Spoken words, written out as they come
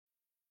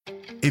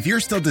If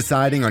you're still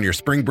deciding on your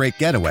spring break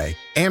getaway,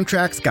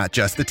 Amtrak's got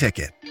just the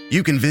ticket.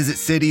 You can visit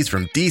cities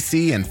from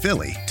D.C. and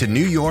Philly to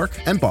New York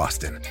and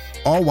Boston,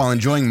 all while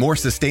enjoying more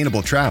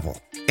sustainable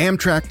travel.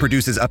 Amtrak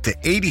produces up to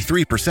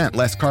 83%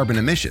 less carbon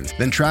emissions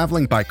than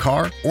traveling by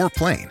car or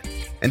plane.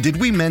 And did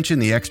we mention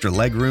the extra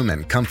legroom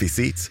and comfy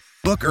seats?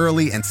 Book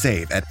early and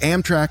save at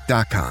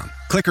Amtrak.com.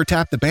 Click or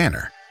tap the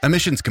banner.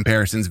 Emissions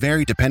comparisons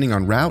vary depending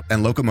on route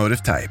and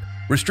locomotive type.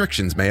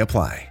 Restrictions may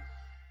apply.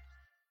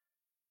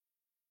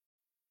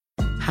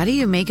 How do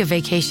you make a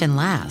vacation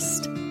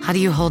last? How do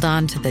you hold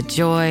on to the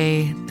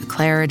joy, the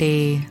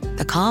clarity,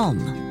 the calm?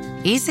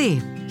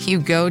 Easy. You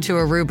go to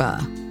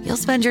Aruba. You'll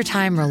spend your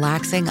time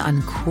relaxing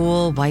on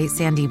cool, white,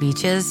 sandy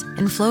beaches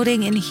and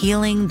floating in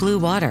healing blue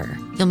water.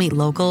 You'll meet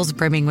locals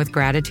brimming with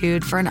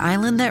gratitude for an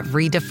island that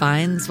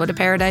redefines what a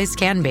paradise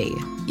can be.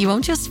 You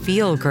won't just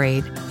feel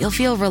great. You'll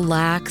feel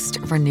relaxed,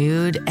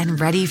 renewed, and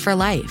ready for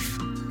life.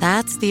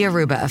 That's the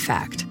Aruba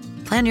effect.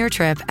 Plan your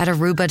trip at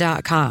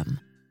Aruba.com.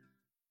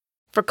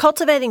 For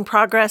cultivating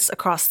progress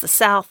across the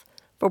South,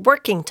 for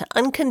working to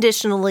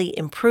unconditionally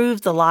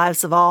improve the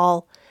lives of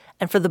all,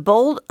 and for the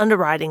bold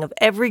underwriting of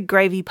every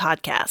Gravy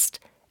podcast,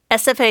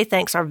 SFA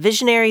thanks our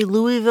visionary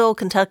Louisville,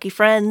 Kentucky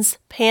friends,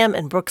 Pam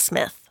and Brooke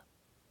Smith.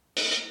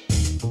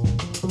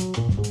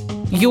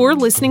 You're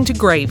listening to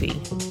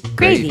Gravy.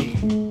 Gravy.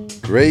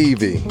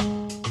 Gravy.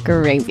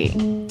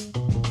 Gravy.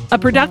 A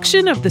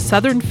production of the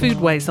Southern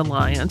Foodways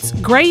Alliance,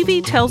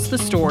 Gravy tells the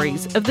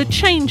stories of the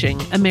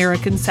changing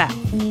American South.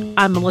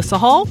 I'm Melissa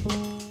Hall.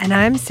 And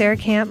I'm Sarah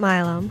Camp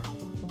Milam.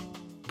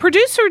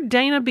 Producer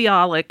Dana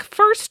Bialik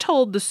first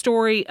told the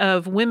story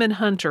of women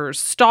hunters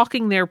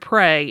stalking their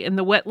prey in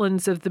the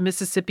wetlands of the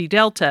Mississippi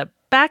Delta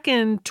back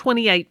in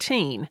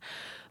 2018.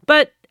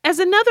 But as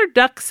another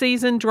duck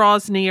season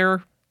draws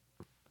near,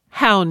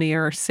 how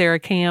near, Sarah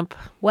Camp?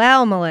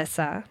 Well,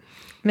 Melissa,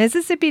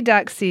 Mississippi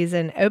duck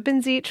season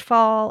opens each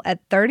fall at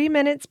 30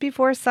 minutes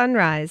before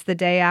sunrise the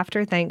day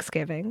after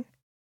Thanksgiving.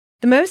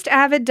 The most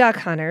avid duck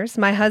hunters,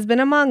 my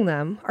husband among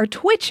them, are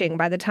twitching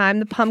by the time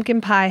the pumpkin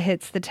pie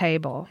hits the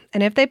table.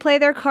 And if they play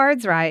their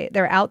cards right,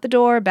 they're out the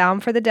door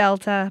bound for the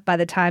Delta by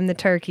the time the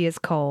turkey is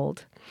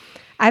cold.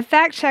 I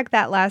fact-checked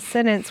that last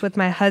sentence with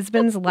my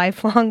husband's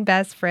lifelong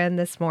best friend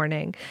this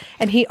morning,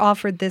 and he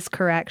offered this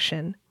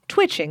correction.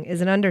 Twitching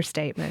is an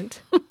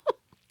understatement.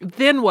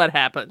 Then what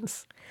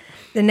happens?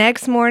 The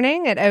next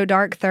morning at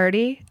dark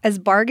 30, as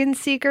bargain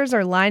seekers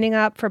are lining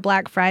up for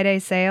Black Friday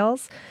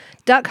sales,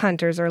 duck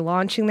hunters are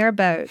launching their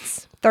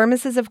boats,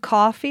 thermoses of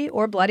coffee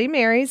or Bloody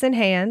Marys in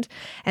hand,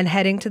 and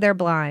heading to their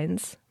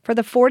blinds. For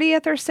the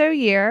 40th or so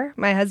year,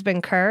 my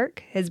husband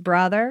Kirk, his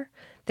brother,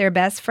 their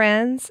best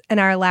friends, and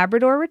our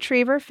Labrador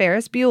Retriever,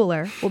 Ferris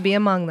Bueller, will be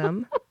among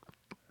them.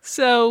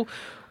 So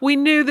we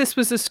knew this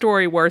was a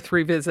story worth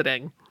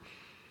revisiting.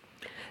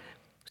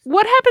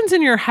 What happens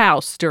in your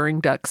house during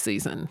duck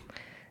season?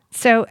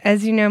 So,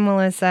 as you know,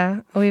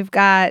 Melissa, we've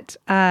got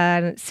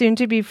a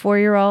soon-to-be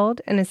 4-year-old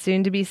and a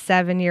soon-to-be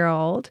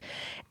 7-year-old.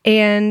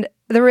 And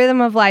the rhythm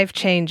of life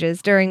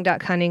changes during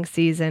duck hunting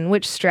season,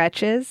 which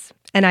stretches,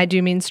 and I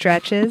do mean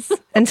stretches,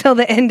 until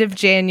the end of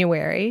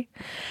January.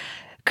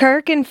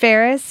 Kirk and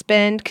Ferris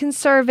spend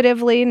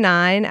conservatively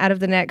 9 out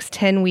of the next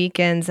 10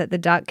 weekends at the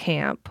duck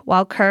camp,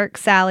 while Kirk,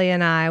 Sally,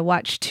 and I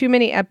watch too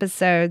many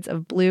episodes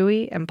of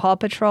Bluey and Paw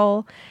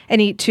Patrol and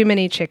eat too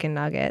many chicken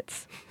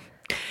nuggets.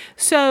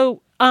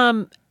 So,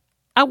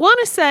 I want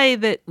to say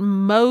that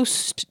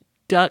most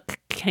duck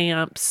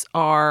camps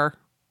are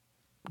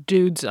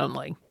dudes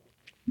only.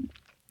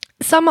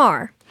 Some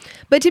are.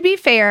 But to be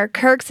fair,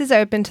 Kirk's is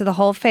open to the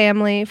whole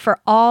family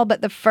for all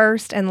but the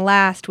first and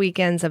last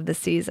weekends of the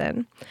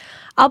season.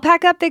 I'll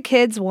pack up the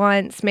kids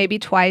once, maybe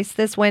twice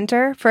this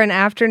winter for an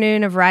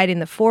afternoon of riding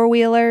the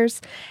four-wheelers,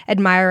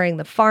 admiring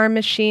the farm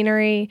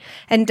machinery,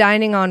 and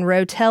dining on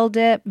rotel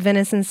dip,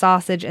 venison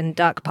sausage, and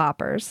duck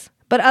poppers.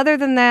 But other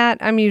than that,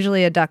 I'm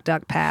usually a duck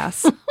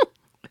pass.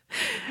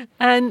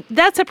 And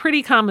that's a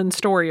pretty common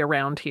story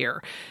around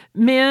here.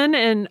 Men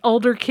and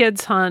older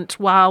kids hunt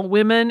while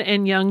women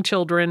and young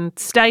children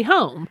stay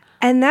home.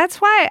 And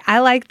that's why I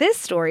like this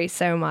story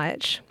so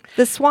much.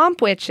 The Swamp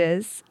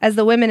Witches, as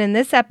the women in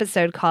this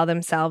episode call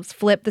themselves,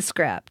 flip the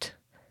script.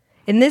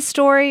 In this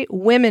story,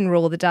 women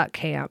rule the duck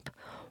camp.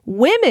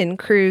 Women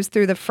cruise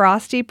through the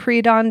frosty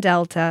pre-dawn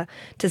delta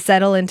to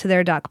settle into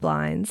their duck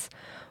blinds.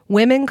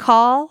 Women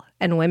call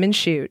and women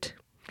shoot.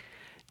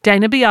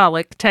 Dana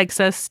Bialik takes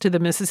us to the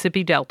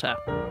Mississippi Delta.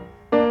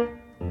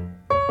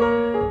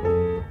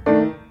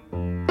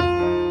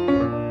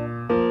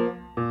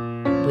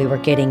 We were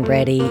getting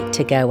ready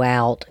to go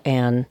out,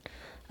 and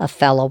a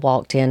fellow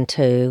walked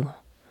into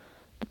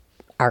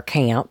our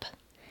camp,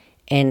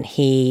 and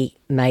he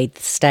made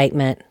the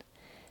statement,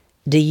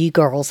 "Do you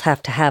girls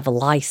have to have a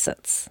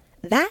license?"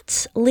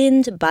 That's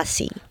Lind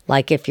Bussey.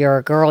 Like, if you're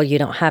a girl, you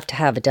don't have to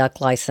have a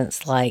duck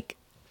license. Like,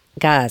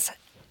 guys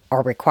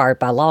are required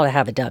by law to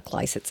have a duck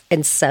license,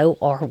 and so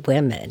are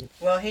women.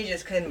 Well, he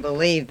just couldn't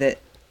believe that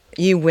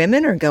you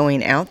women are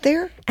going out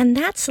there? And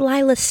that's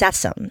Lila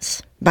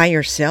Sessoms. By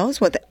yourselves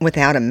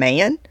without a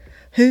man?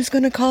 Who's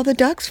going to call the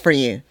ducks for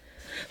you?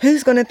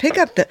 who's going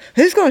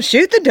to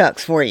shoot the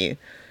ducks for you?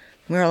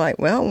 We were like,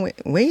 well,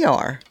 we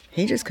are.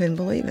 He just couldn't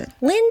believe it.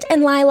 Lind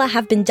and Lila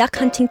have been duck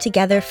hunting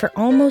together for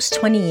almost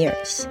 20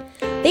 years.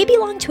 They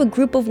belong to a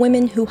group of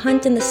women who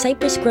hunt in the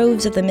cypress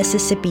groves of the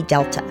Mississippi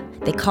Delta.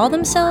 They call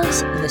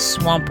themselves the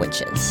Swamp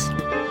Witches.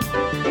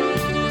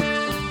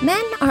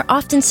 Men are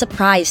often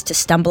surprised to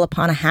stumble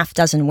upon a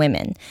half-dozen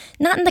women,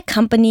 not in the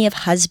company of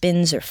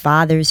husbands or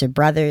fathers or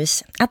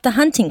brothers, at the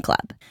hunting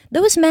club.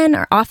 Those men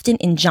are often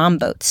in john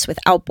boats with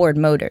outboard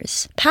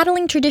motors.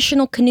 Paddling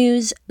traditional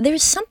canoes,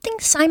 there's something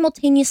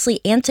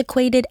simultaneously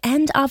antiquated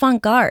and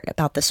avant-garde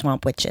about the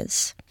Swamp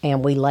Witches.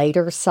 And we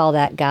later saw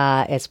that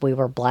guy as we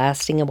were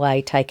blasting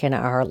away, taking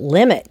our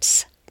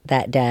limits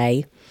that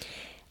day.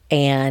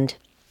 And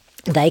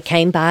they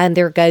came by in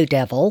their Go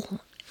Devil,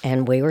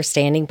 and we were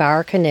standing by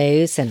our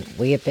canoes, and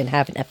we had been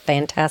having a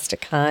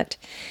fantastic hunt.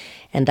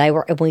 And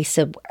we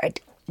said,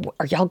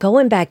 "Are y'all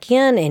going back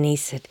in?" And he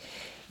said,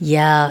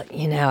 "Yeah,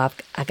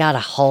 I got a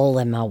hole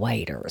in my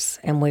waders."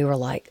 And we were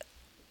like,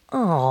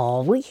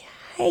 "Oh, we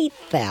hate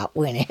that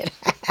when it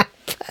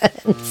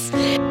happens."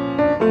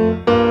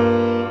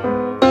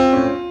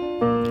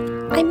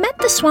 I met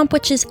the Swamp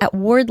Witches at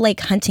Ward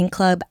Lake Hunting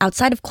Club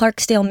outside of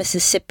Clarksdale,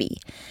 Mississippi,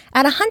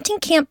 at a hunting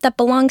camp that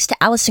belongs to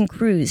Allison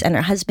Cruz and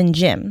her husband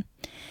Jim.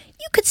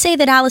 You could say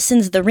that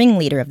Allison's the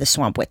ringleader of the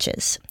Swamp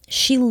Witches.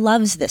 She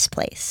loves this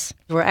place.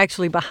 We're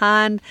actually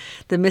behind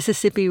the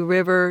Mississippi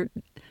River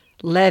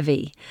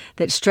levee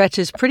that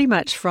stretches pretty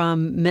much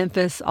from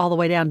Memphis all the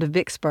way down to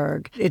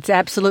Vicksburg. It's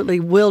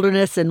absolutely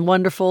wilderness and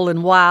wonderful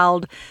and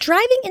wild.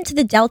 Driving into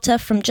the Delta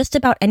from just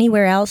about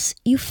anywhere else,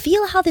 you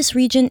feel how this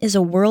region is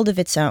a world of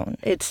its own.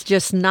 It's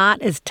just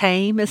not as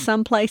tame as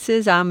some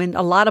places. I mean,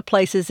 a lot of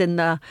places in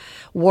the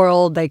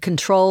world, they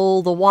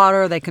control the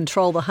water, they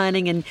control the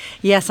hunting. And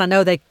yes, I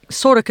know they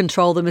sort of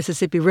control the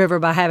Mississippi River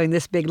by having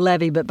this big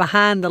levee, but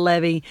behind the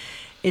levee,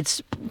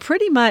 it's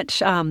pretty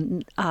much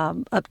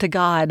up to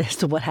God as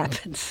to what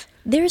happens.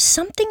 There's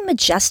something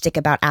majestic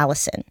about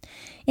Allison.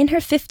 In her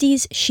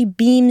 50s, she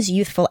beams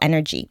youthful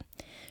energy.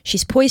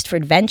 She's poised for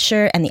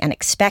adventure and the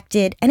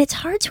unexpected, and it's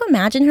hard to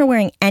imagine her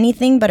wearing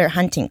anything but her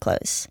hunting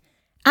clothes.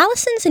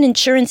 Allison's an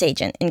insurance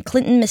agent in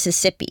Clinton,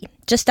 Mississippi,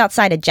 just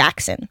outside of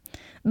Jackson.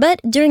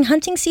 But during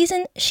hunting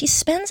season, she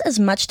spends as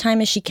much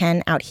time as she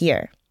can out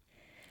here.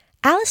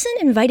 Allison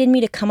invited me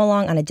to come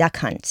along on a duck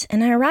hunt,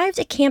 and I arrived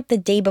at camp the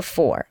day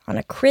before, on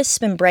a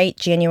crisp and bright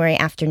January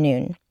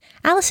afternoon.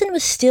 Allison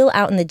was still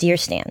out in the deer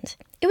stand.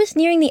 It was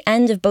nearing the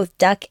end of both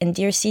duck and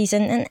deer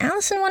season, and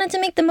Allison wanted to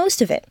make the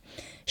most of it.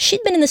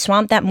 She'd been in the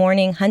swamp that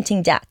morning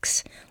hunting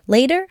ducks.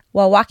 Later,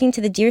 while walking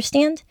to the deer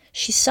stand,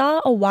 she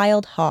saw a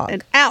wild hog.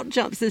 And out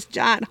jumps this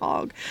giant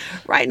hog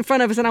right in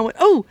front of us, and I went,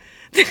 "Oh,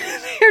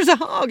 there's a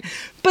hog."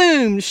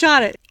 Boom,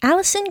 shot it.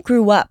 Allison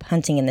grew up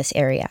hunting in this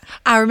area.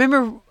 I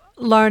remember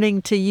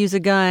learning to use a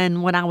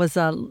gun when I was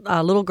a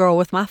little girl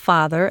with my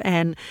father,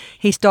 and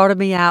he started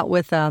me out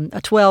with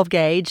a 12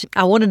 gauge.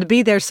 I wanted to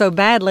be there so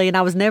badly, and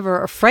I was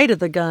never afraid of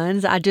the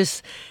guns.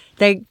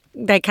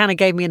 They kind of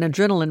gave me an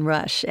adrenaline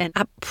rush, and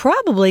I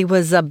probably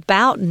was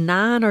about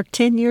 9 or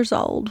 10 years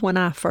old when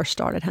I first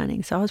started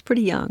hunting, so I was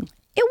pretty young.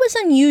 It was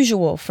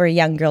unusual for a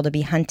young girl to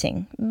be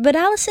hunting, but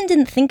Allison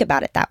didn't think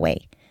about it that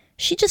way.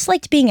 She just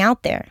liked being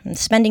out there and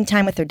spending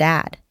time with her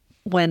dad.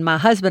 When my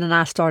husband and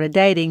I started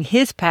dating,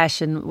 his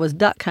passion was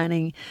duck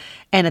hunting,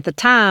 and at the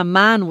time,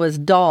 mine was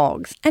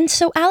dogs. And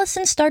so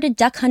Allison started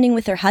duck hunting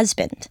with her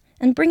husband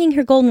and bringing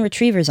her golden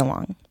retrievers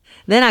along.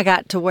 Then I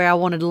got to where I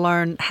wanted to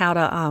learn how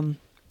to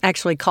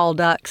actually call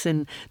ducks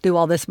and do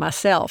all this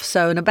myself.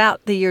 So in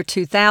about the year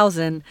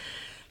 2000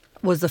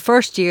 was the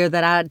first year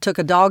that I took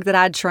a dog that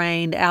I'd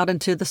trained out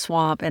into the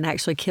swamp and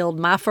actually killed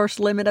my first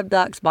limit of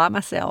ducks by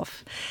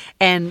myself.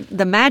 And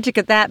the magic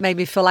of that made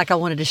me feel like I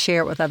wanted to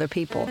share it with other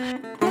people.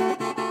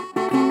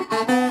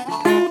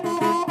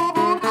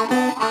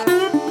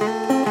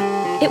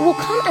 It will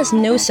come as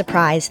no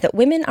surprise that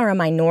women are a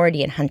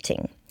minority in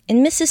hunting.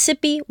 In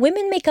Mississippi,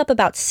 women make up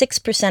about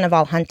 6% of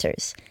all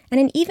hunters, and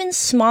an even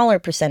smaller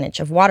percentage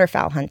of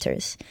waterfowl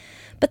hunters.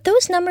 But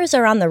those numbers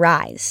are on the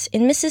rise,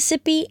 in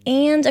Mississippi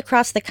and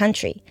across the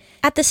country.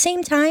 At the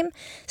same time,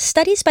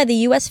 studies by the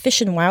U.S.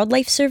 Fish and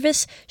Wildlife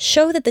Service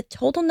show that the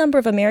total number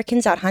of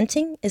Americans out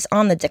hunting is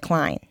on the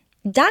decline.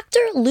 Dr.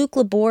 Luke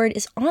Laborde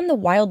is on the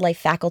wildlife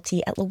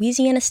faculty at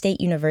Louisiana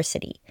State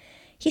University.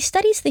 He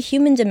studies the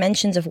human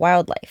dimensions of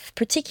wildlife,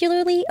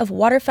 particularly of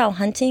waterfowl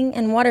hunting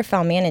and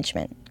waterfowl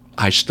management.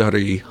 I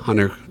study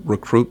hunter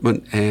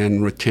recruitment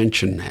and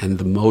retention and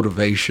the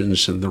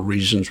motivations and the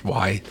reasons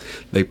why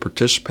they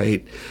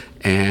participate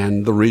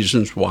and the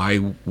reasons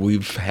why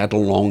we've had a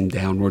long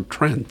downward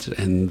trend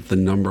in the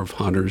number of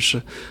hunters.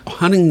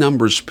 Hunting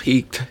numbers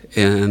peaked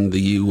in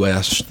the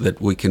U.S. that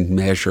we can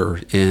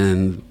measure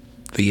in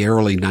the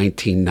early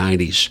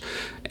 1990s,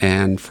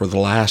 and for the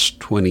last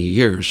 20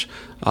 years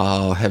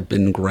have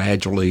been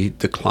gradually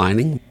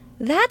declining.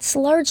 That's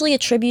largely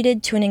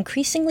attributed to an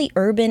increasingly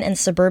urban and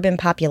suburban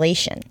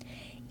population,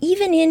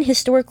 even in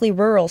historically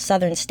rural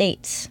southern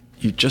states.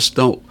 You just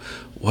don't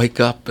wake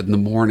up in the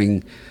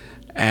morning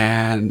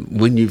And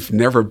when you've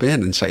never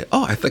been and say,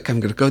 oh, I think I'm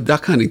going to go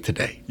duck hunting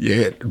today. Yeah,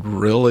 it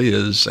really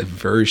is a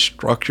very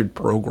structured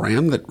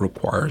program that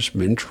requires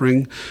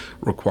mentoring,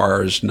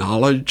 requires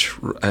knowledge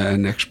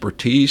and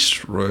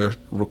expertise,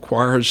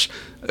 requires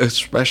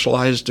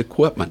specialized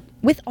equipment.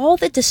 With all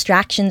the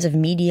distractions of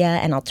media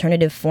and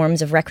alternative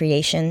forms of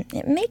recreation,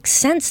 it makes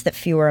sense that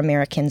fewer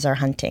Americans are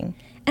hunting.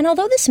 And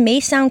although this may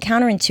sound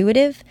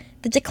counterintuitive,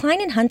 the decline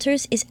in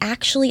hunters is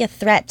actually a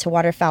threat to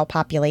waterfowl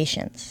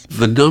populations.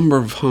 The number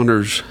of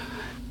hunters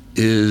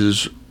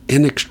is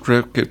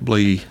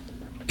inextricably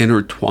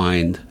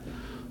intertwined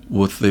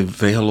with the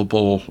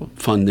available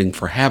funding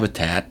for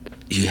habitat.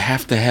 You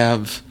have to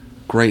have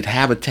great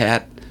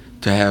habitat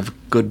to have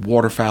good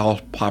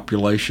waterfowl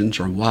populations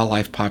or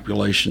wildlife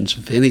populations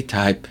of any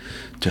type.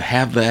 To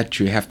have that,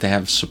 you have to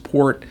have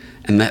support,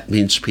 and that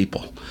means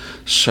people.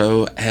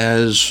 So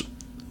as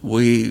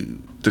we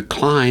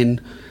decline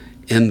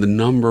in the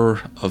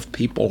number of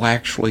people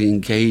actually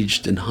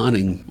engaged in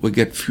hunting, we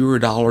get fewer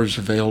dollars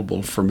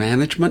available for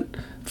management,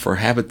 for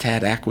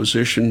habitat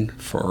acquisition,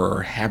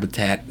 for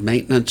habitat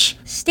maintenance.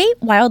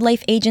 State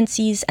wildlife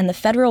agencies and the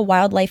federal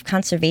wildlife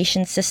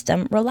conservation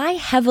system rely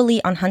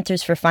heavily on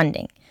hunters for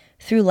funding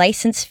through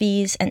license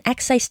fees and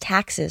excise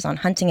taxes on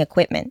hunting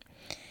equipment.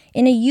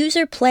 In a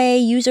user-play,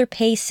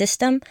 user-pay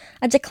system,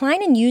 a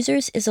decline in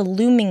users is a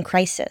looming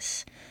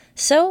crisis.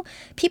 So,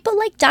 people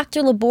like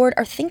Dr. Laborde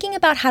are thinking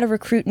about how to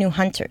recruit new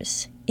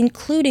hunters,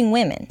 including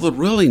women. The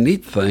really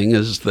neat thing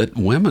is that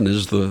women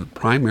is the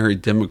primary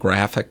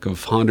demographic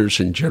of hunters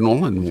in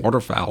general and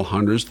waterfowl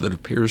hunters that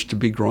appears to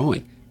be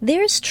growing.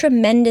 There's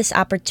tremendous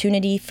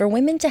opportunity for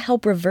women to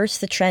help reverse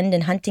the trend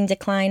in hunting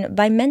decline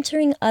by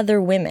mentoring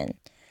other women.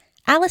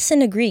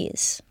 Allison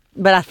agrees.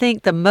 But I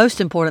think the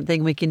most important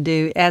thing we can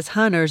do as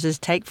hunters is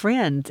take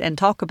friends and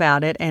talk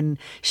about it and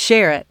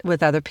share it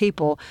with other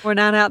people. We're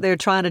not out there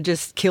trying to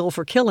just kill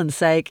for killing's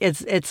sake.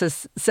 It's a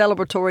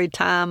celebratory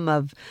time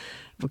of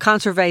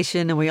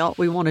conservation, and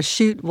we want to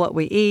shoot what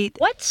we eat.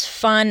 What's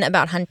fun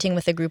about hunting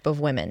with a group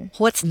of women?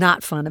 What's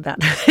not fun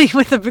about hunting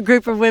with a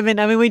group of women?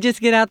 I mean, we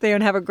just get out there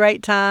and have a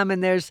great time,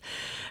 and there's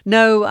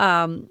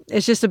no,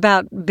 it's just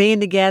about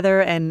being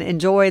together and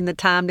enjoying the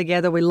time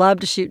together. We love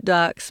to shoot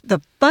ducks.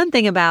 The fun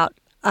thing about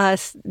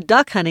us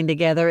duck hunting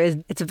together is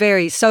it's a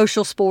very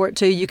social sport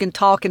too. You can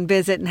talk and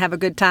visit and have a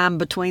good time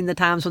between the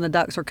times when the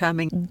ducks are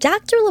coming.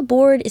 Dr.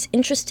 Laborde is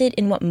interested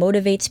in what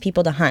motivates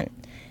people to hunt,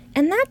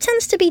 and that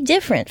tends to be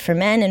different for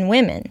men and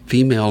women.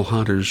 Female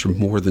hunters are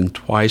more than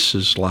twice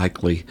as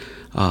likely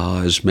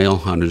as male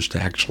hunters to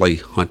actually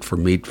hunt for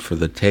meat for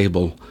the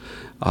table,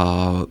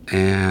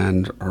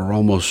 and are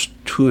almost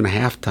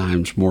 2.5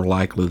 times more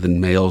likely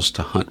than males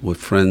to hunt with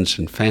friends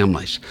and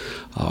families.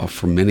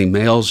 For many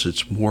males,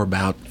 it's more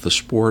about the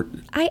sport.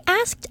 I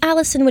asked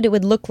Allison what it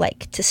would look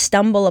like to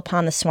stumble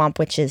upon the swamp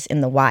witches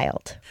in the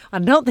wild. I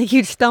don't think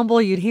you'd stumble.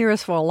 You'd hear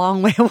us for a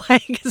long way away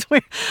because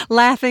we're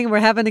laughing, we're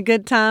having a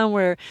good time,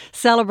 we're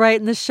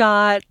celebrating the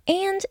shot.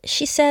 And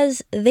she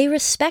says they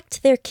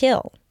respect their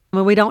kill. I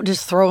mean, we don't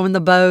just throw them in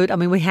the boat. I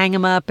mean, we hang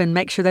them up and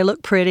make sure they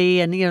look pretty.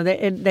 And, you know,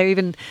 they're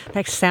even,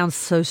 that sounds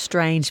so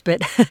strange,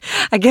 but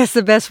I guess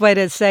the best way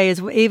to say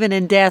is even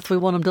in death, we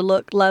want them to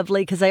look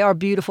lovely because they are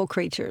beautiful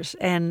creatures.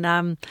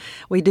 And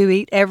we do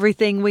eat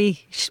everything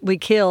we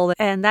kill,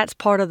 and that's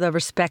part of the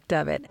respect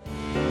of it.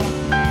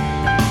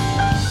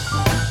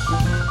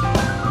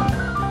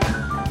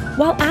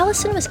 While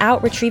Allison was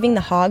out retrieving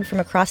the hog from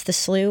across the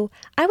slough,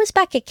 I was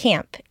back at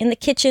camp in the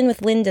kitchen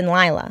with Lind and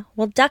Lila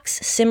while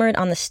ducks simmered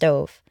on the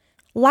stove.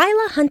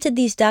 Lila hunted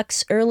these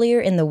ducks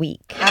earlier in the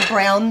week. I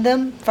browned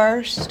them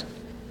first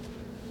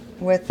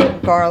with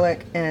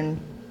garlic and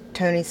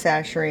Tony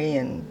Chachere's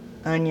and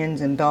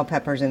onions and bell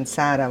peppers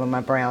inside of them. I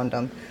browned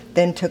them,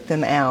 then took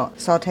them out,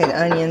 sauteed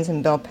onions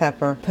and bell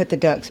pepper, put the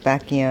ducks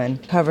back in,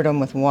 covered them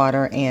with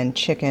water and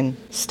chicken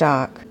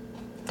stock.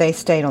 They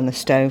stayed on the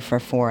stove for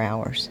 4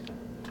 hours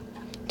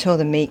till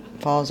the meat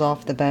falls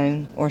off the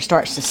bone or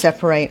starts to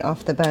separate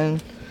off the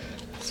bone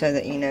so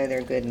that you know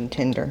they're good and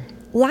tender.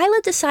 Lila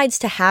decides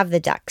to have the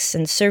ducks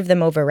and serve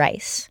them over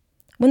rice.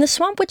 When the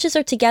swamp witches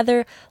are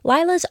together,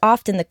 Lila's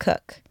often the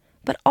cook,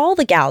 but all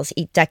the gals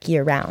eat duck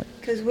year-round.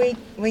 Because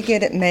we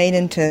get it made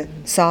into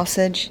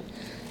sausage,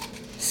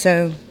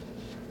 so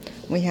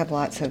we have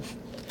lots of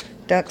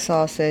duck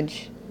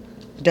sausage,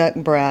 duck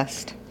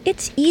breast.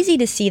 It's easy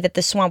to see that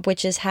the swamp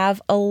witches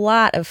have a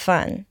lot of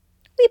fun.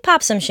 We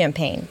pop some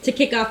champagne. To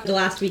kick off the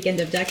last weekend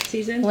of duck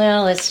season?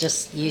 Well, it's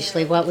just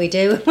usually what we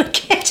do when we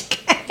get together.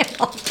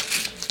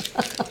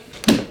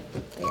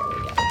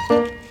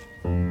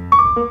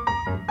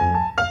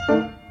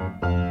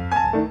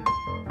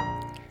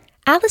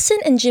 Allison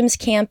and Jim's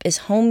camp is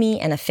homey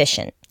and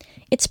efficient.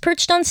 It's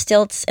perched on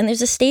stilts, and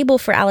there's a stable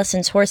for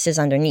Allison's horses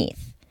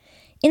underneath.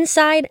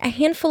 Inside, a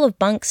handful of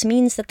bunks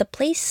means that the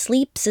place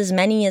sleeps as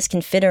many as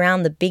can fit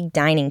around the big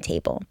dining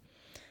table.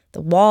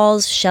 The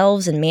walls,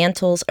 shelves, and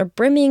mantels are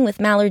brimming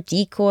with mallard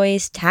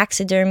decoys,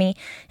 taxidermy,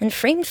 and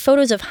framed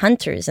photos of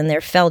hunters and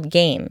their felled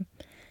game.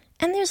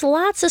 And there's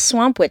lots of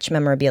Swamp Witch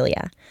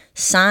memorabilia,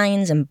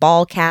 signs and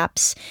ball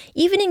caps,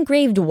 even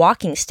engraved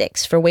walking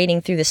sticks for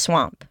wading through the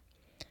swamp.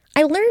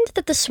 I learned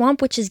that the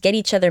Swamp Witches get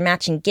each other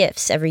matching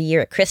gifts every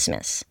year at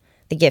Christmas.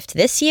 The gift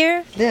this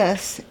year?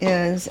 This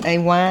is a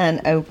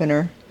wine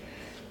opener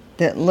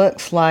that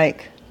looks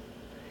like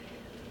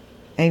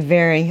a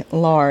very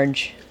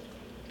large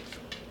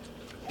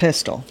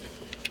pistol.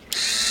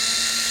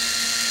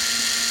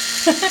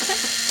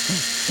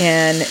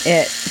 And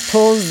it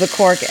pulls the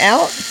cork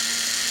out,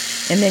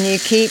 and then you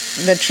keep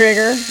the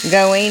trigger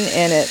going,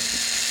 and it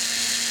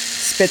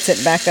spits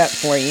it back up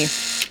for you.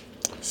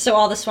 So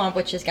all the Swamp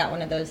Witches got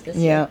one of those this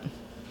year? Yeah.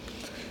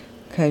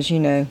 Because, you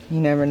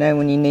never know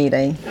when you need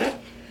a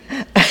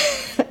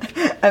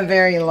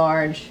very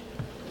large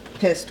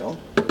pistol.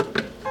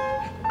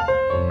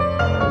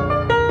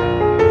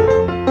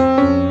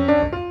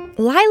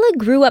 Lila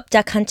grew up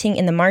duck hunting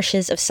in the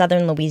marshes of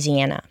southern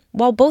Louisiana.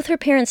 While both her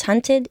parents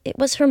hunted, it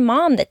was her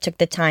mom that took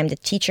the time to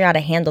teach her how to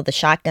handle the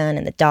shotgun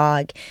and the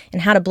dog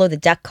and how to blow the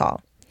duck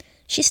call.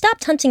 She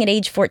stopped hunting at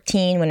age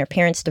 14 when her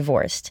parents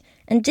divorced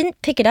and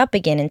didn't pick it up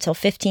again until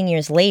 15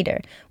 years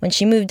later when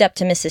she moved up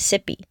to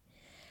Mississippi.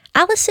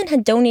 Allison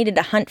had donated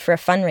a hunt for a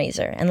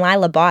fundraiser and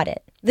Lila bought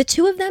it. The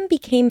two of them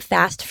became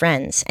fast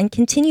friends and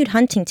continued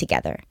hunting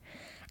together.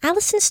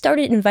 Allison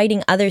started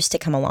inviting others to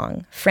come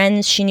along,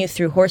 friends she knew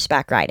through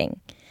horseback riding.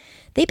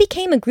 They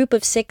became a group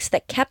of 6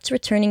 that kept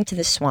returning to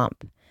the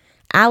swamp.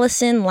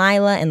 Allison,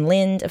 Lila, and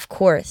Lind, of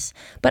course,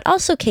 but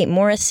also Kate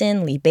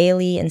Morrison, Lee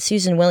Bailey, and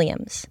Susan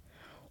Williams.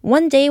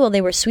 One day while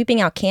they were sweeping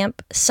out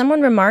camp,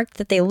 someone remarked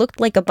that they looked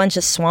like a bunch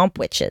of swamp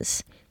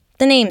witches.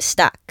 The name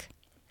stuck.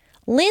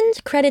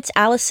 Lind credits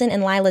Allison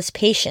and Lila's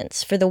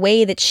patience for the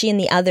way that she and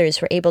the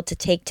others were able to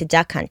take to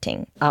duck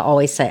hunting. I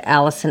always say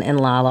Allison and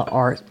Lila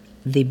are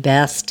the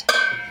best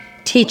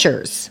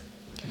teachers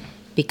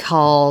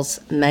because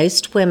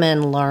most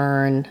women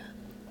learn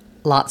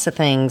lots of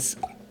things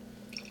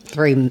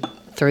through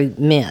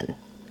men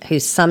who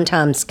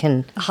sometimes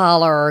can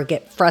holler or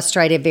get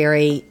frustrated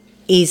very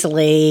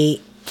easily.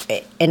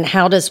 And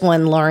how does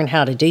one learn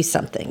how to do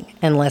something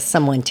unless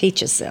someone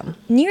teaches them?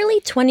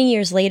 Nearly 20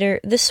 years later,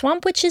 the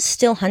Swamp Witches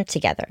still hunt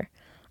together.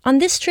 On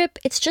this trip,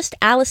 it's just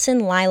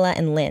Allison, Lila,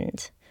 and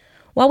Lind.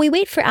 While we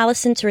wait for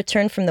Allison to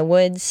return from the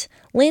woods,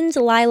 Lind,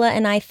 Lila,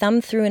 and I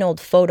thumb through an old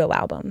photo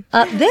album.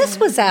 This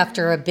was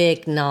after a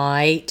big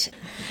night.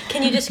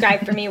 Can you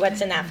describe for me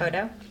what's in that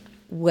photo?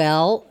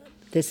 Well,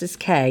 this is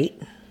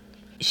Kate.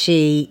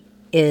 She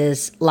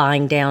is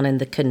lying down in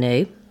the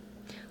canoe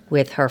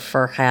with her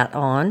fur hat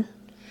on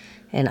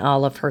and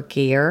all of her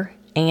gear.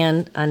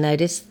 And I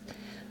noticed,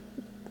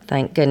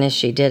 thank goodness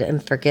she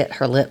didn't forget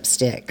her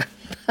lipstick.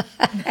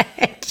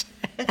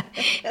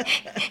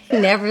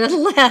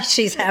 Nevertheless,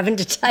 she's having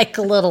to take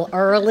a little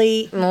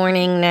early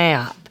morning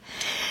nap.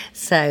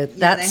 So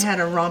that's... They had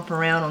a romp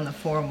around on the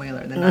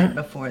four-wheeler the night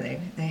before. They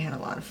had a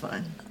lot of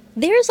fun.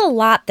 There's a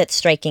lot that's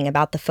striking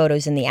about the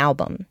photos in the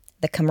album.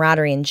 The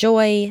camaraderie and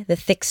joy, the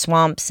thick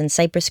swamps and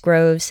cypress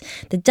groves,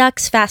 the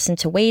ducks fastened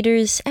to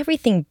waders,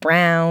 everything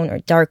brown or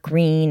dark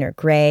green or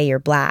gray or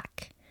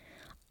black.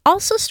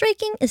 Also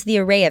striking is the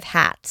array of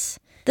hats.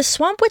 The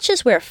Swamp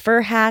Witches wear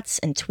fur hats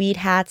and tweed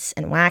hats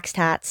and waxed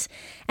hats,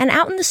 and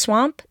out in the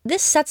swamp,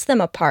 this sets them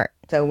apart.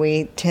 So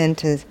we tend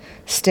to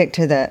stick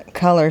to the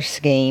color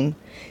scheme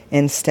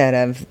instead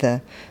of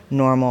the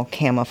normal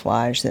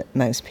camouflage that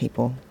most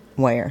people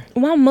wear.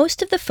 While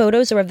most of the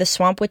photos are of the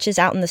Swamp Witches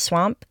out in the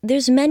swamp,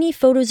 there's many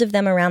photos of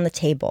them around the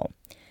table.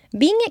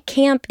 Being at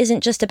camp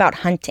isn't just about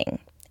hunting.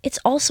 It's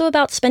also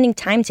about spending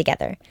time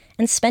together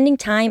and spending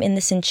time in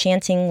this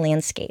enchanting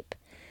landscape.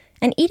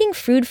 And eating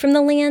food from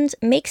the land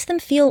makes them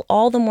feel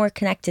all the more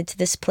connected to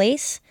this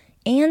place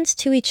and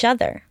to each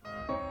other.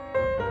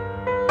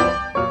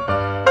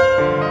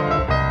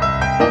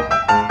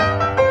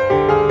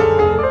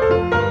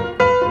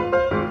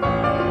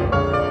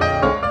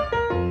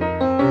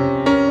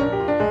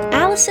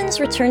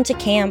 Allison's returned to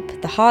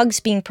camp, the hogs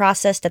being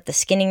processed at the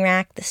skinning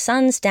rack, the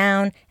sun's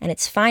down, and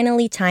it's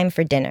finally time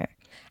for dinner.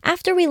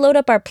 After we load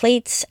up our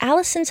plates,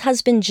 Allison's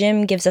husband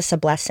Jim gives us a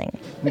blessing.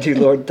 We do,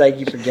 Lord, thank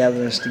you for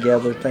gathering us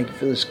together. Thank you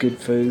for this good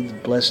food, the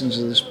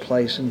blessings of this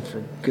place, and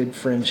for good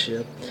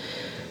friendship.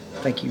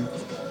 Thank you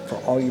for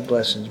all your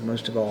blessings,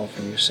 most of all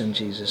for your son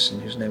Jesus,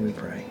 in whose name we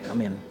pray.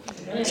 Amen.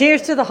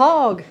 Cheers to the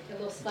hog.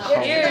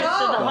 Cheers to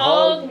the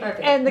hog.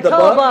 And the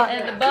buck.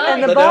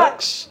 And the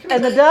ducks.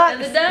 And the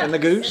ducks. And the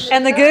goose.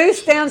 And the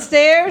goose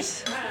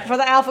downstairs for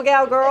the alpha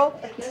gal girl.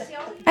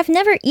 I've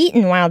never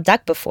eaten wild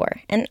duck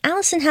before, and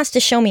Allison has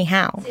to show me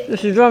how.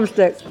 This is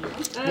drumstick.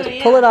 Just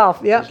pull it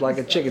off, yep. It's like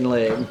a chicken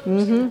leg.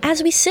 Mm-hmm.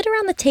 As we sit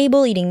around the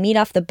table eating meat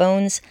off the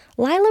bones,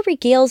 Lila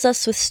regales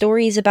us with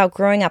stories about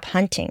growing up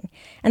hunting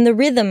and the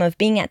rhythm of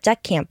being at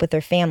duck camp with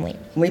her family.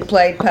 We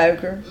played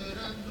poker.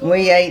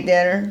 We ate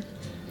dinner.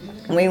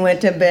 We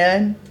went to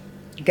bed,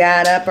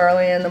 got up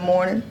early in the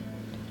morning,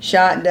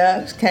 shot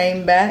ducks,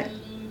 came back,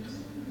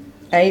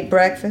 ate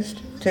breakfast,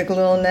 took a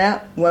little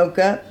nap, woke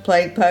up,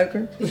 played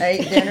poker,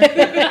 ate dinner.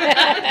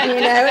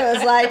 It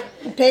was like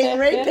repeat and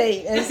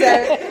repeat. And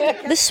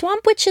so The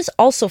Swamp Witches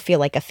also feel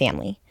like a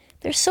family.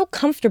 They're so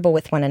comfortable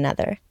with one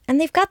another, and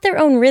they've got their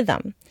own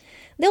rhythm.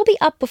 They'll be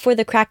up before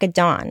the crack of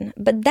dawn,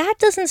 but that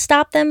doesn't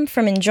stop them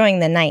from enjoying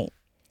the night.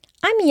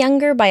 I'm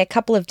younger by a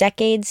couple of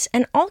decades,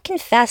 and I'll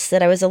confess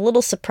that I was a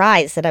little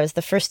surprised that I was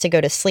the first to go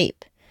to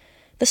sleep.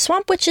 The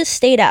Swamp Witches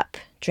stayed up,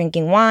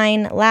 drinking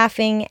wine,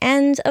 laughing,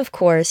 and, of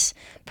course,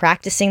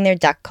 practicing their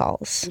duck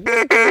calls.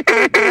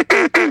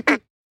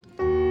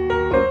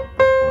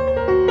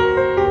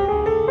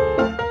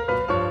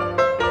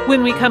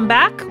 When we come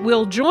back,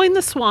 we'll join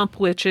the Swamp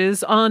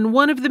Witches on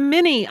one of the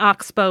many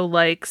oxbow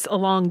lakes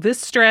along this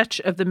stretch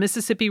of the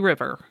Mississippi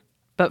River.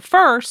 But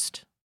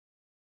first...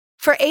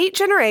 For 8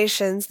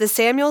 generations, the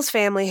Samuels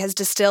family has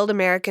distilled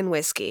American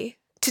whiskey.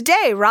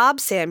 Today, Rob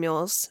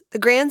Samuels, the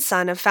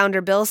grandson of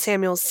founder Bill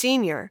Samuels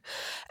Sr.,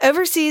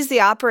 oversees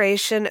the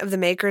operation of the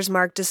Maker's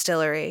Mark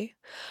Distillery.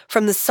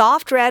 From the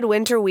soft red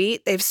winter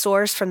wheat they've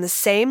sourced from the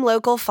same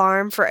local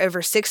farm for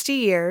over 60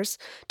 years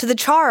to the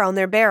char on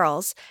their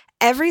barrels,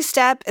 every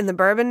step in the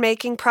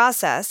bourbon-making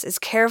process is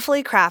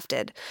carefully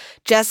crafted,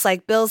 just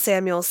like Bill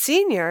Samuels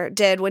Sr.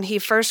 did when he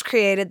first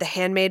created the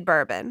handmade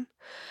bourbon.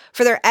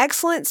 For their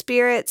excellent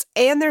spirits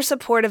and their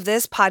support of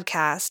this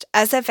podcast,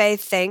 SFA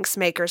thanks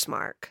Maker's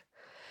Mark.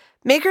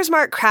 Maker's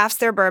Mark crafts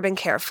their bourbon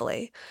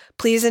carefully.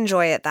 Please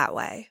enjoy it that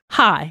way.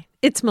 Hi,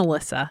 it's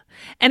Melissa.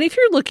 And if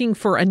you're looking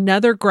for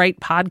another great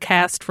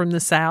podcast from the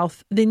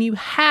South, then you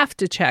have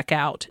to check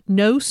out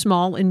No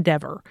Small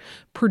Endeavor,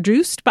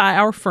 produced by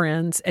our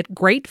friends at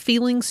Great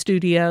Feeling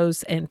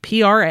Studios and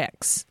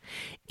PRX.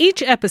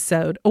 Each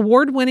episode,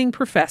 award-winning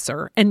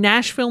professor and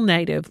Nashville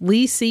native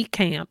Lee C.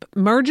 Camp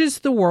merges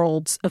the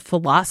worlds of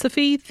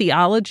philosophy,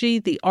 theology,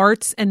 the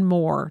arts, and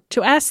more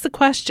to ask the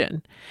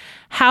question,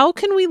 how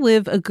can we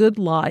live a good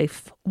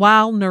life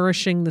while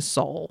nourishing the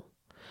soul?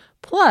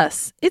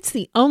 Plus, it's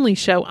the only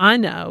show I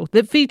know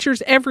that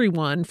features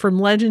everyone from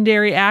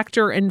legendary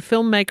actor and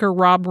filmmaker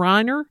Rob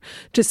Reiner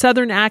to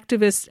Southern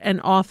activist and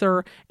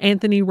author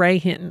Anthony Ray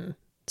Hinton.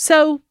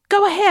 So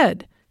go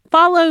ahead.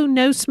 Follow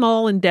No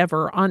Small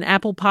Endeavor on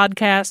Apple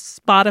Podcasts,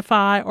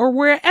 Spotify, or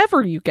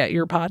wherever you get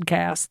your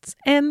podcasts,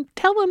 and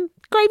tell them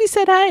Gravy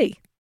said hey.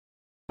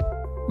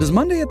 Does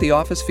Monday at the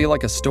office feel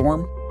like a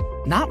storm?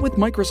 Not with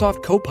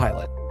Microsoft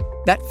Copilot.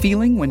 That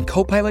feeling when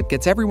Copilot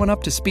gets everyone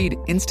up to speed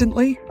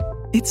instantly?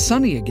 It's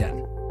sunny again.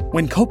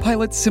 When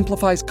Copilot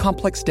simplifies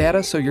complex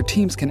data so your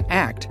teams can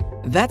act,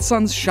 that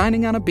sun's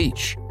shining on a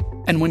beach.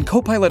 And when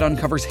Copilot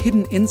uncovers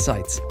hidden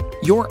insights,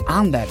 you're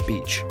on that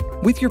beach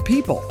with your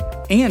people.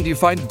 And you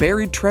find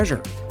buried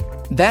treasure.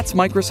 That's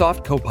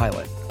Microsoft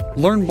Copilot.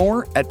 Learn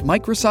more at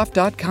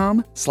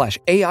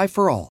Microsoft.com/AI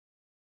for all.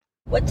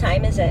 What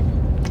time is it?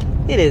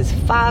 It is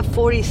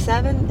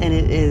 5:47 and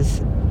it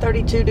is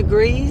 32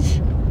 degrees.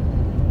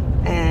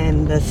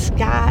 And the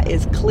sky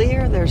is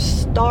clear. There's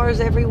stars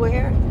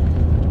everywhere.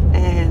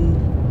 And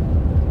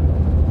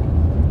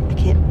I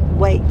can't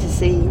wait to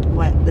see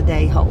what the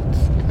day holds.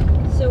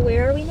 So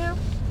where are we now?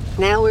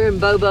 Now we're in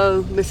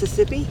Bobo,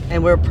 Mississippi.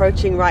 And we're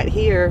approaching right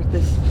here.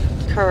 This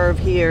curve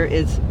here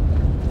is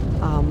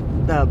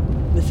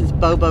this is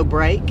Bobo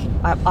Break,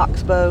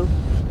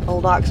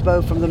 old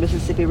oxbow from the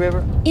Mississippi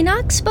River. An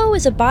oxbow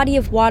is a body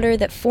of water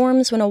that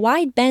forms when a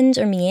wide bend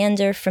or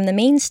meander from the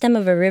main stem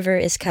of a river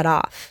is cut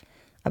off.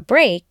 A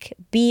break,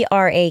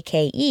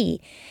 B-R-A-K-E,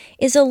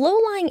 is a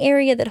low-lying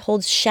area that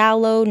holds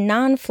shallow,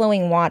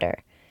 non-flowing water.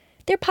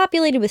 They're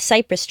populated with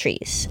cypress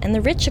trees, and the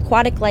rich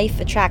aquatic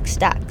life attracts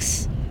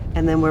ducks.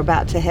 And then we're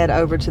about to head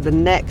over to the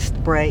next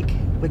break,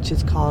 which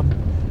is called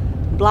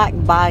Black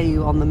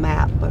Bayou on the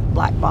map, but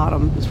Black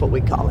Bottom is what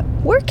we call it.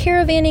 We're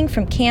caravanning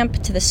from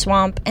camp to the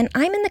swamp, and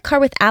I'm in the car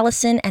with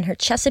Allison and her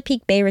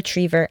Chesapeake Bay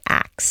Retriever,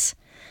 Axe.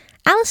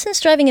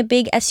 Allison's driving a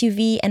big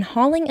SUV and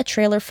hauling a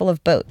trailer full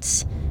of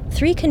boats.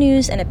 3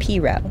 canoes and a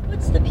P-row.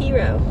 What's the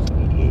P-row?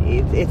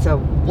 It's a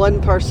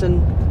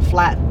one-person,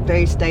 flat,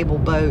 very stable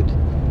boat,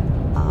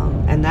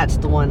 and that's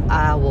the one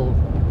I will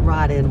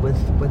ride in with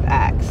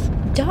Axe.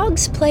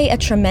 Dogs play a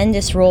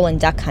tremendous role in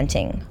duck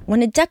hunting.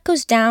 When a duck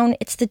goes down,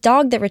 it's the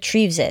dog that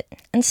retrieves it.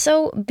 And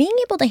so, being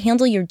able to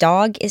handle your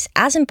dog is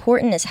as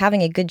important as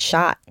having a good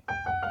shot.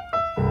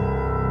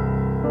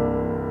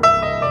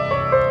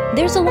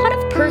 There's a lot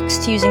of perks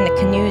to using the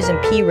canoes and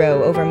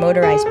P-row over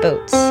motorized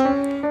boats.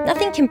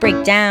 Nothing can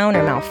break down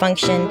or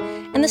malfunction,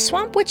 and the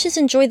Swamp Witches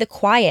enjoy the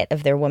quiet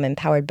of their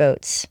woman-powered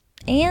boats,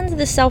 and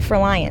the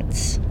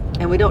self-reliance.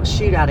 And we don't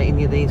shoot out of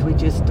any of these, we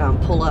just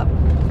pull up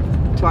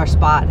to our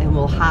spot and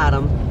we'll hide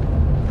them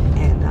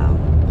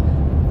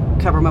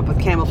and cover them up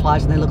with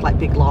camouflage, and they look like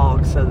big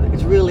logs, so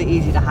it's really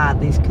easy to hide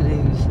these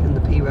canoes in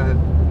the P-row.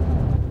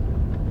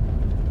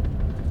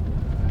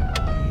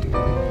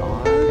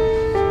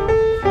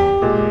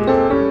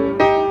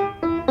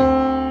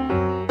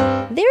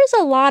 There's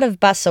a lot of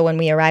bustle when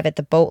we arrive at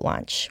the boat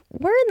launch.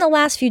 We're in the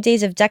last few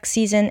days of duck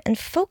season, and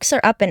folks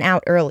are up and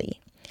out early.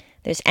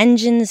 There's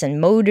engines and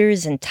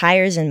motors and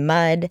tires and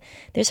mud.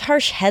 There's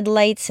harsh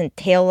headlights and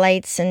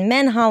taillights and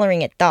men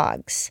hollering at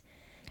dogs.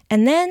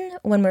 And then,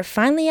 when we're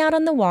finally out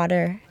on the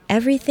water,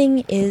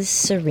 everything is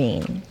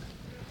serene.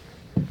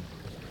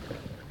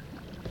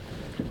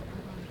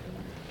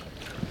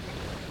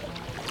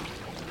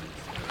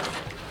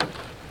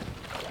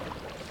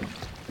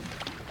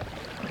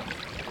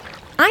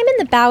 I'm in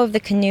the bow of the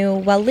canoe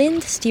while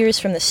Lind steers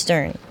from the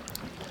stern.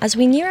 As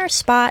we near our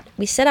spot,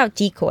 we set out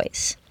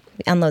decoys.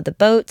 We unload the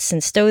boats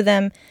and stow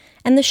them,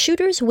 and the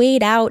shooters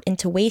wade out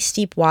into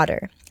waist-deep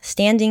water,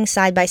 standing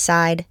side by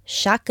side,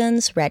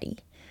 shotguns ready.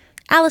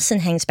 Allison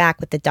hangs back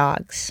with the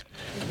dogs.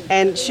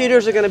 And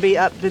shooters are going to be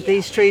up at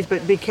these trees,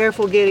 but be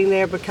careful getting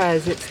there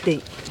because it's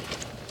deep.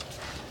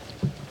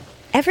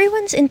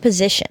 Everyone's in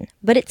position,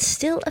 but it's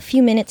still a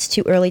few minutes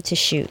too early to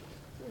shoot.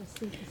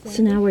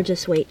 So now we're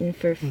just waiting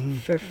for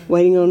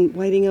waiting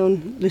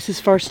on. This is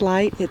first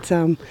light. It's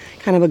kind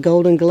of a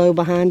golden glow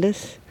behind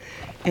us,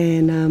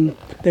 and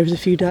there's a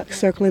few ducks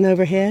circling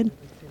overhead,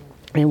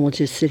 and we'll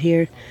just sit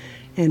here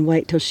and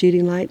wait till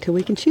shooting light till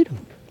we can shoot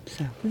them.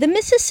 So the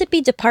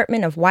Mississippi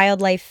Department of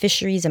Wildlife,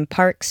 Fisheries, and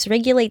Parks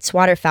regulates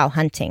waterfowl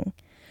hunting.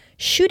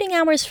 Shooting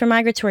hours for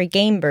migratory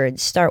game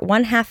birds start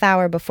 1/2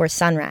 hour before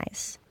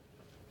sunrise.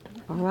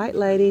 All right,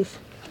 ladies.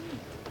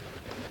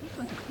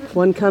 If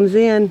one comes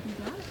in,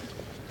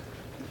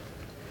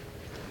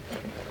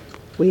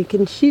 we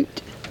can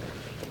shoot.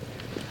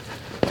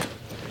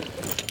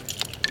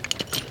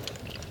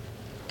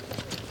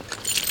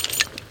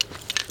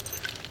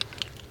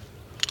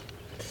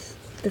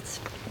 That's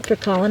for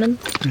calling them?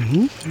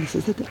 Mm-hmm. This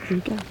is it. Here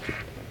you go.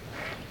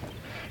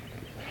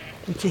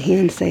 It's a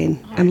hen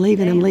saying, I'm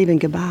leaving,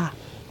 goodbye.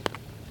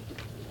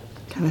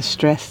 Kind of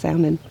stressed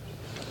sounding.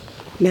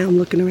 Now I'm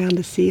looking around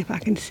to see if I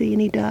can see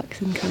any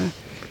ducks and kind of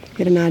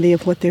get an idea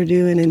of what they're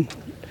doing and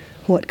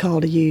what call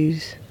to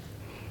use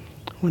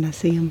when I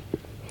see them.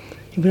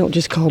 We don't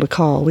just call to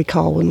call, we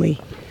call when we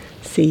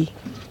see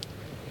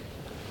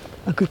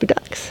a group of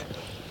ducks.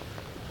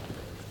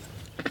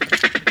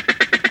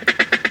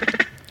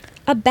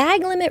 A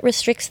bag limit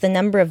restricts the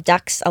number of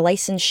ducks a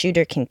licensed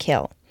shooter can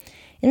kill.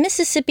 In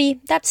Mississippi,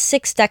 that's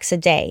 6 ducks a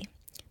day.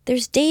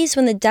 There's days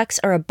when the ducks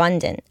are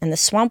abundant and the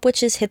swamp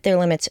witches hit their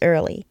limits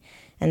early.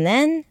 And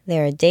then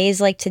there are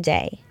days like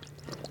today.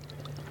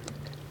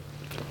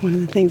 One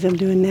of the things I'm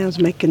doing now is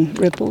making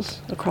ripples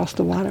across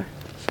the water.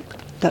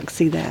 Ducks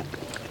see that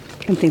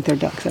and think they're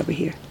ducks over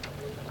here.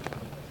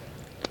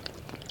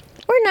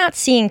 We're not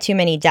seeing too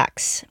many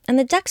ducks, and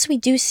the ducks we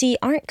do see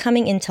aren't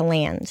coming into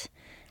land.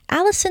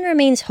 Allison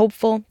remains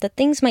hopeful that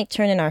things might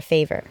turn in our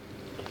favor.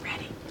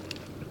 Ready.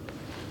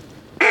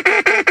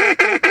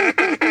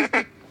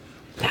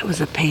 That was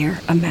a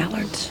pair of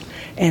mallards,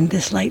 and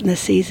this late in the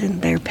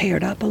season, they're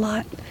paired up a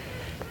lot,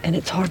 and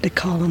it's hard to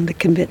call them to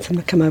convince them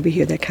to come over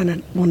here. They kind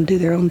of want to do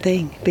their own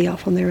thing, be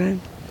off on their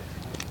own.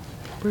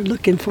 We're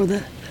looking for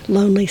the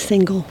lonely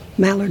single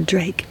mallard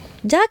drake.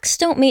 Ducks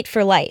don't mate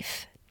for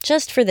life,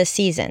 just for the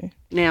season.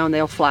 Now and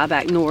they'll fly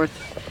back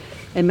north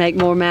and make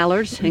more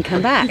mallards and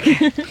come back.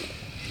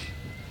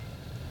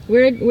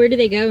 Where do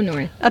they go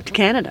north? Up to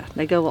Canada.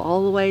 They go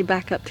all the way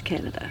back up to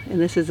Canada. And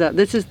this is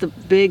the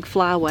big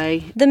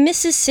flyway. The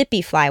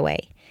Mississippi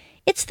Flyway.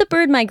 It's the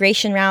bird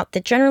migration route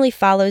that generally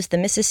follows the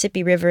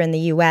Mississippi River in the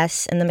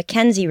U.S. and the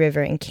Mackenzie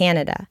River in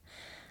Canada.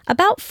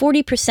 About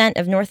 40%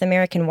 of North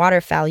American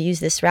waterfowl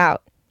use this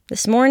route.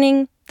 This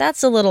morning,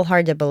 that's a little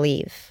hard to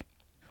believe.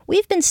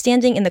 We've been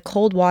standing in the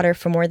cold water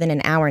for more than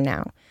an hour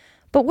now,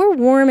 but we're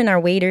warm in our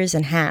waders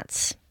and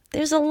hats.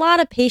 There's a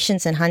lot of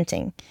patience in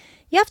hunting.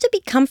 You have to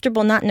be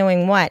comfortable not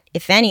knowing what,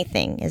 if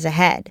anything, is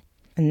ahead.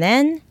 And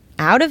then,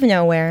 out of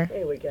nowhere...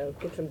 There we go.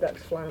 Get some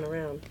ducks flying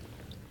around.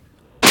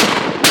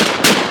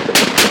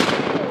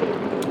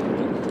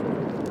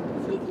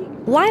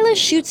 Lila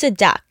shoots a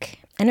duck,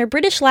 and her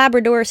British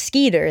Labrador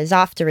Skeeter is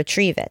off to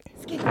retrieve it.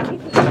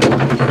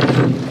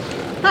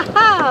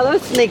 Ha-ha!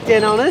 Those sneaked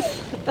in on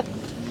us.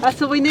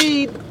 That's what we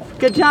need.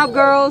 Good job,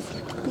 girls.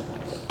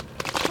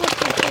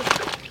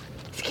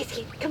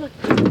 Come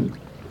on.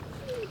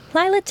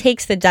 Lila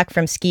takes the duck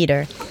from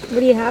Skeeter. What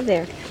do you have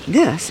there?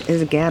 This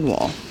is a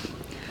gadwall.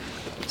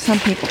 Some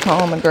people call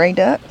them a gray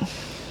duck.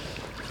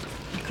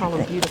 I call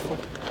them beautiful.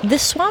 The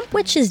swamp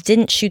witches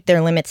didn't shoot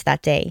their limits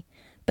that day,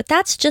 but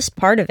that's just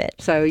part of it.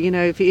 So,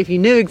 if you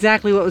knew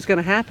exactly what was going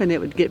to happen, it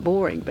would get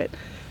boring. But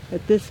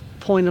at this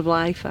point of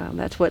life,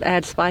 that's what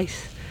adds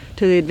spice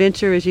to the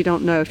adventure, is you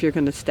don't know if you're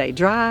going to stay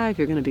dry, if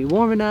you're going to be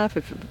warm enough,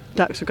 if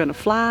ducks are going to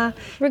fly.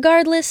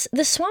 Regardless,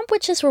 the swamp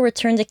witches will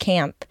return to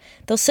camp.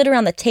 They'll sit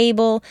around the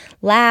table,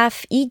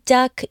 laugh, eat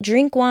duck,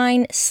 drink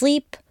wine,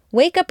 sleep,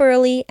 wake up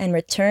early, and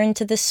return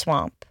to the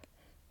swamp.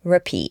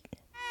 Repeat.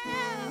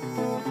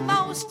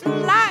 Most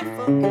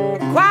delightful,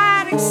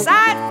 quite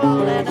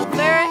exciteful, and a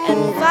very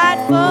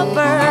insightful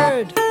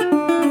bird.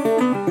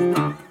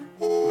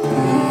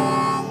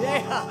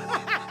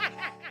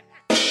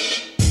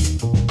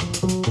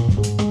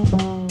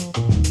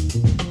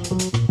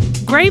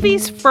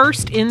 Gravy's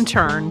first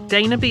intern,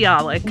 Dana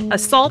Bialik, a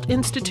Salt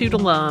Institute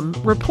alum,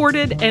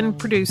 reported and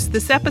produced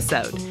this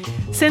episode.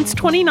 Since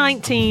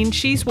 2019,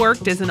 she's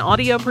worked as an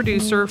audio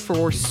producer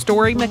for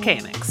Story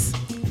Mechanics.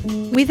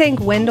 We thank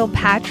Wendell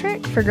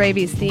Patrick for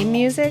Gravy's theme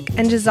music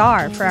and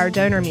Jazar for our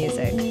donor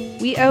music.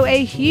 We owe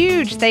a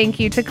huge thank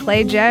you to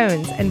Clay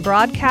Jones and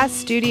Broadcast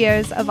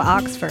Studios of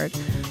Oxford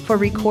for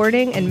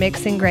recording and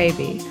mixing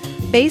Gravy.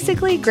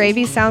 Basically,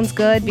 Gravy sounds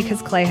good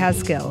because Clay has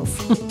skills.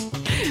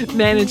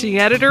 Managing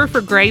editor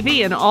for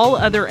Gravy and all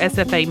other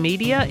SFA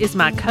media is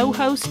my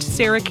co-host,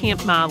 Sarah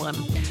Camp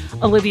Milam.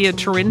 Olivia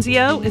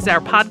Terenzio is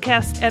our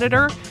podcast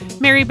editor.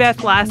 Mary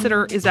Beth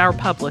Lassiter is our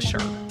publisher.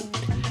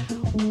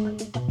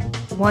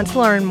 Want to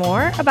learn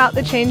more about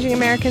the changing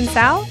American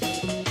South?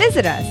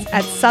 Visit us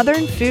at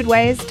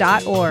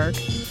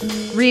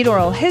southernfoodways.org. Read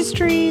oral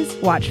histories,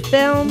 watch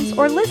films,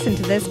 or listen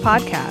to this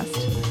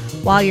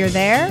podcast. While you're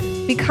there,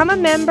 become a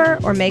member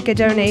or make a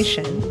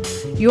donation.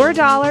 Your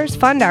dollars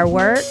fund our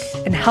work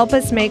and help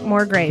us make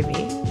more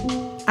gravy.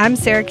 I'm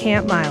Sarah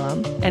Camp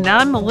Milam. And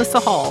I'm Melissa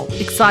Hall,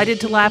 excited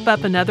to lap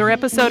up another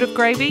episode of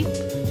Gravy.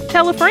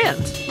 Tell a friend.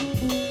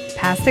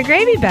 Pass the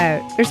gravy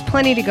boat. There's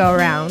plenty to go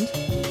around.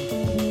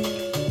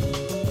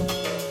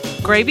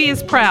 Gravy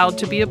is proud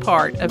to be a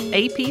part of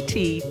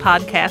APT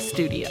Podcast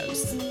Studios.